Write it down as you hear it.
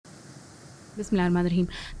Bismillahirrahmanirrahim.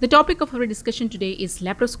 The topic of our discussion today is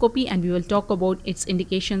laparoscopy, and we will talk about its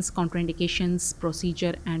indications, contraindications,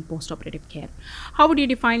 procedure, and postoperative care. How would you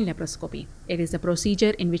define laparoscopy? It is a procedure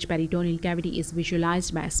in which peritoneal cavity is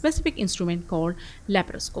visualized by a specific instrument called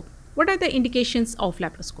laparoscope. What are the indications of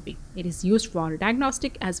laparoscopy? It is used for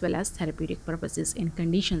diagnostic as well as therapeutic purposes in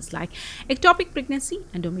conditions like ectopic pregnancy,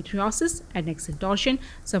 endometriosis, Adnexal torsion,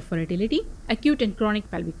 subfertility, acute and chronic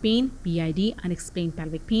pelvic pain, PID, unexplained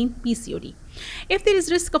pelvic pain, PCOD. If there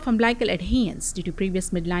is risk of umbilical adhesions due to previous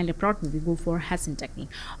midline laparotomy, we go for Hassan technique.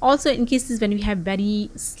 Also, in cases when we have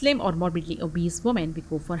very slim or morbidly obese women, we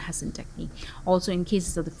go for Hassan technique. Also, in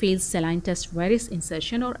cases of the failed saline test varus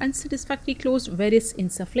insertion or unsatisfactory closed varus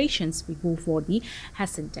insufflations, we go for the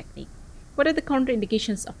Hassan technique. What are the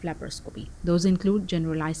contraindications of laparoscopy? Those include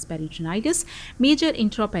generalized peritonitis, major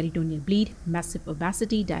intraperitoneal bleed, massive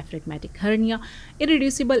obesity, diaphragmatic hernia,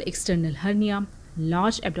 irreducible external hernia,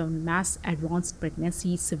 large abdominal mass, advanced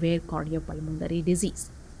pregnancy, severe cardiopulmonary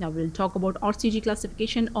disease. Now we will talk about RCG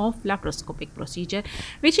classification of laparoscopic procedure,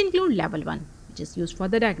 which include level 1, which is used for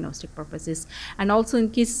the diagnostic purposes, and also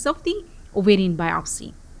in cases of the ovarian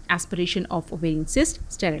biopsy, aspiration of ovarian cyst,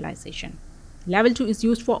 sterilization. Level 2 is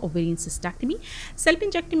used for ovarian cystectomy,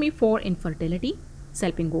 salpingectomy for infertility,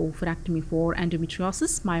 salpingo-oophorectomy for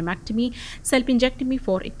endometriosis, myomectomy, salpingectomy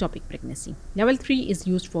for ectopic pregnancy. Level 3 is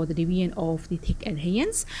used for the division of the thick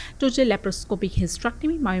adhesions, total laparoscopic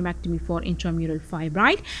hysterectomy, myomectomy for intramural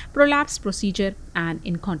fibroid, prolapse procedure, and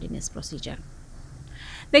incontinence procedure.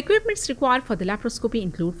 The equipments required for the laparoscopy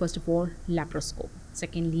include, first of all, laparoscope.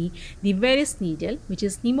 Secondly, the Vere's needle, which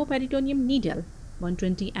is pneumoperitoneum needle,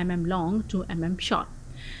 120 mm long, 2 mm short.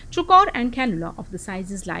 Trocar and cannula of the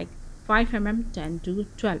sizes like 5 mm, 10 to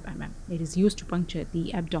 12 mm. It is used to puncture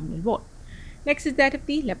the abdominal wall. Next is that of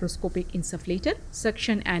the laparoscopic insufflator,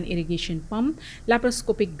 suction and irrigation pump,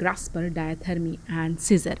 laparoscopic grasper, diathermy, and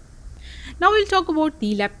scissor. Now we'll talk about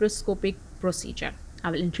the laparoscopic procedure. I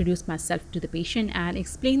will introduce myself to the patient and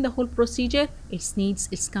explain the whole procedure, its needs,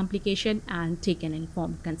 its complication, and take an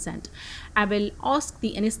informed consent. I will ask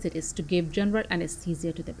the anesthetist to give general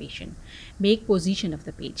anesthesia to the patient. Make position of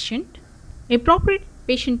the patient. Appropriate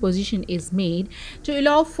patient position is made to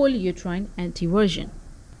allow full uterine anteversion.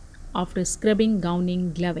 After scrubbing,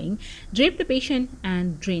 gowning, gloving, drape the patient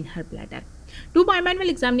and drain her bladder. Do bimanual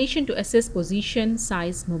examination to assess position,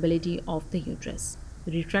 size, mobility of the uterus.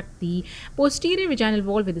 Retract the posterior vaginal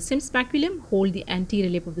wall with the sim speculum. Hold the anterior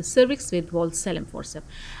lip of the cervix with valsalem forceps.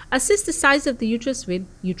 Assess the size of the uterus with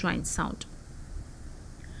uterine sound.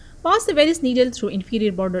 Pass the Vere's needle through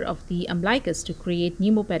inferior border of the umbilicus to create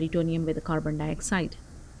pneumoperitoneum with the carbon dioxide.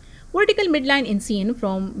 Vertical midline incision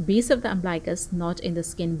from base of the umbilicus, not in the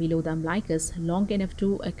skin below the umbilicus, long enough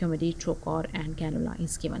to accommodate trocar and cannula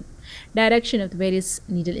is given. Direction of the Vere's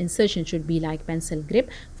needle insertion should be like pencil grip,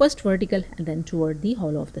 first vertical and then toward the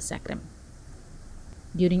hollow of the sacrum.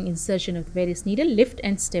 During insertion of the Vere's needle, lift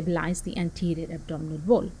and stabilize the anterior abdominal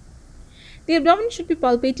wall. The abdomen should be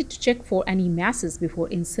palpated to check for any masses before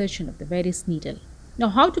insertion of the Vere's needle. Now,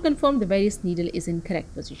 how to confirm the Vere's needle is in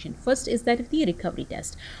correct position? First is that of the recovery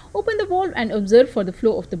test. Open the valve and observe for the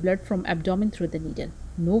flow of the blood from abdomen through the needle.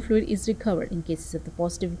 No fluid is recovered in cases of the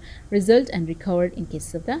positive result and recovered in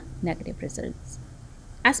cases of the negative results.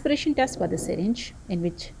 Aspiration test by the syringe, in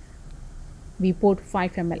which we put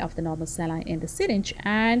 5 ml of the normal saline in the syringe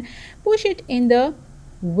and push it in the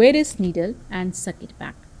Vere's needle and suck it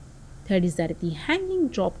back. Third is that of the hanging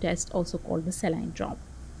drop test, also called the saline drop,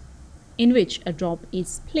 in which a drop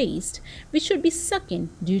is placed which should be sucked in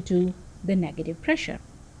due to the negative pressure.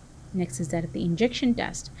 Next is that of the injection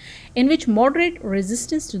test, in which moderate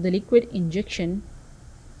resistance to the liquid injection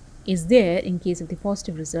is there in case of the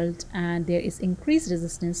positive result, and there is increased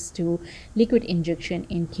resistance to liquid injection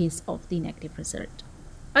in case of the negative result.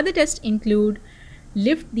 Other tests include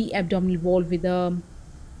lift the abdominal wall with a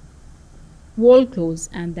wall close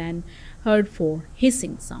and then heard for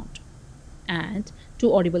hissing sound, and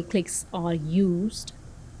 2 audible clicks are used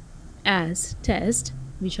as test,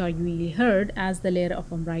 which are usually heard as the layer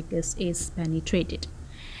of umbilicus is penetrated.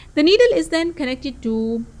 The needle is then connected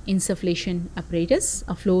to insufflation apparatus.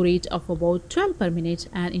 A flow rate of about 12 per minute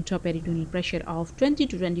and intraperitoneal pressure of 20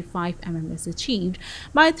 to 25 mm is achieved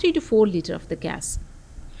by 3 to 4 liters of the gas.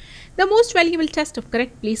 The most valuable test of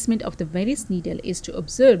correct placement of the Vere's needle is to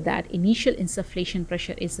observe that initial insufflation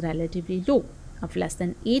pressure is relatively low, of less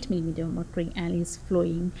than 8 mm of mercury, and is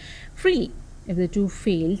flowing freely. If the 2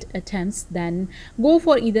 failed attempts, then go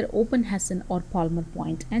for either open Hassan or Palmer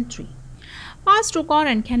point entry. Pass trocar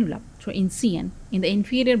and cannula through incision in the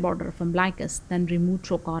inferior border of umbilicus, then remove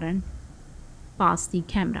trocar and pass the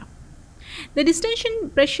camera. The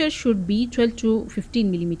distension pressure should be 12 to 15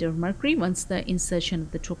 millimeter of mercury once the insertion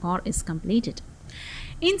of the trocar is completed.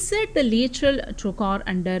 Insert the lateral trocar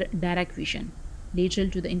under direct vision, lateral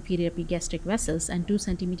to the inferior epigastric vessels and 2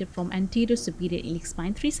 cm from anterior superior iliac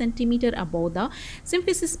spine, 3 cm above the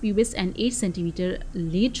symphysis pubis and 8 cm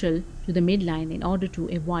lateral to the midline in order to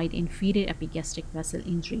avoid inferior epigastric vessel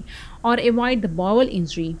injury or avoid the bowel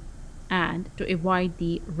injury and to avoid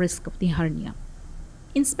the risk of the hernia.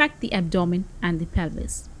 Inspect the abdomen and the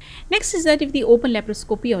pelvis. Next is that if the open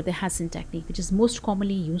laparoscopy or the Hassan technique, which is most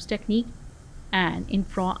commonly used technique, and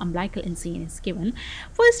infra-umbilical incision is given.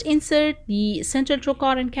 First, insert the central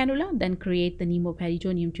trocar and cannula, then create the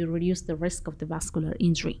pneumoperitoneum to reduce the risk of the vascular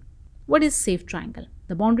injury. What is safe triangle?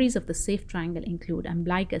 The boundaries of the safe triangle include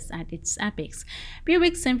umbilicus at its apex,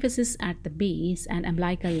 pubic symphysis at the base, and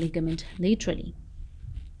umbilical ligament laterally.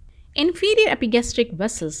 Inferior epigastric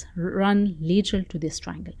vessels run lateral to this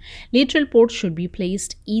triangle. Lateral ports should be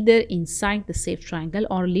placed either inside the safe triangle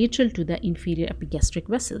or lateral to the inferior epigastric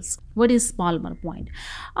vessels. What is palmar point?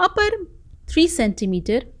 Upper 3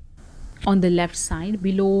 cm on the left side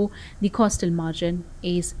below the costal margin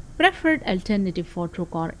is preferred alternative for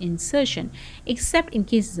trocar insertion, except in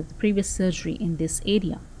cases of the previous surgery in this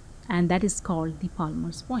area, and that is called the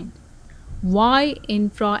palmar's point. Why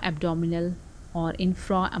infra-abdominal or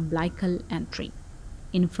infra-umbilical entry?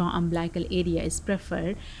 Infra-umbilical area is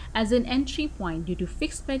preferred as an entry point due to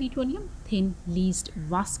fixed peritoneum, thin least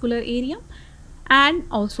vascular area, and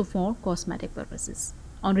also for cosmetic purposes.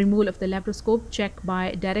 On removal of the laparoscope, check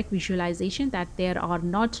by direct visualization that there are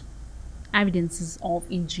not evidences of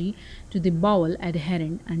injury to the bowel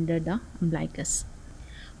adherent under the umbilicus.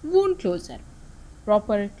 Wound closure.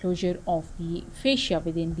 Proper closure of the fascia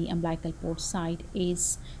within the umbilical port site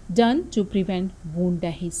is done to prevent wound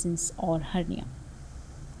dehiscence or hernia.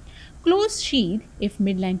 Close sheath if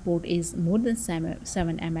midline port is more than 7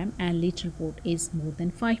 mm and lateral port is more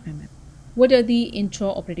than 5 mm. What are the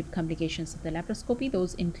intraoperative complications of the laparoscopy?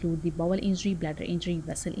 Those include the bowel injury, bladder injury,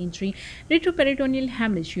 vessel injury, retroperitoneal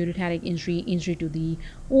hemorrhage, ureteric injury, injury to the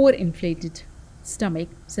overinflated stomach,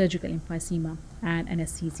 surgical emphysema, and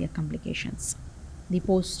anesthesia complications. The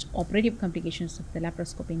post-operative complications of the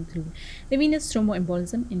laparoscopy include the venous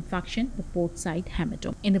thromboembolism, infection, the port site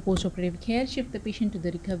hematome. In the post-operative care, shift the patient to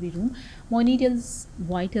the recovery room, monitors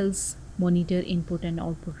vitals, monitor input and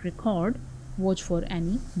output record, watch for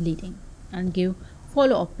any bleeding, and give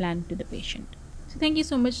follow-up plan to the patient. So thank you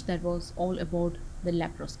so much. That was all about the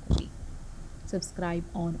laparoscopy. Subscribe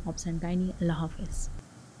on Obs and Gynae. Allah Hafiz.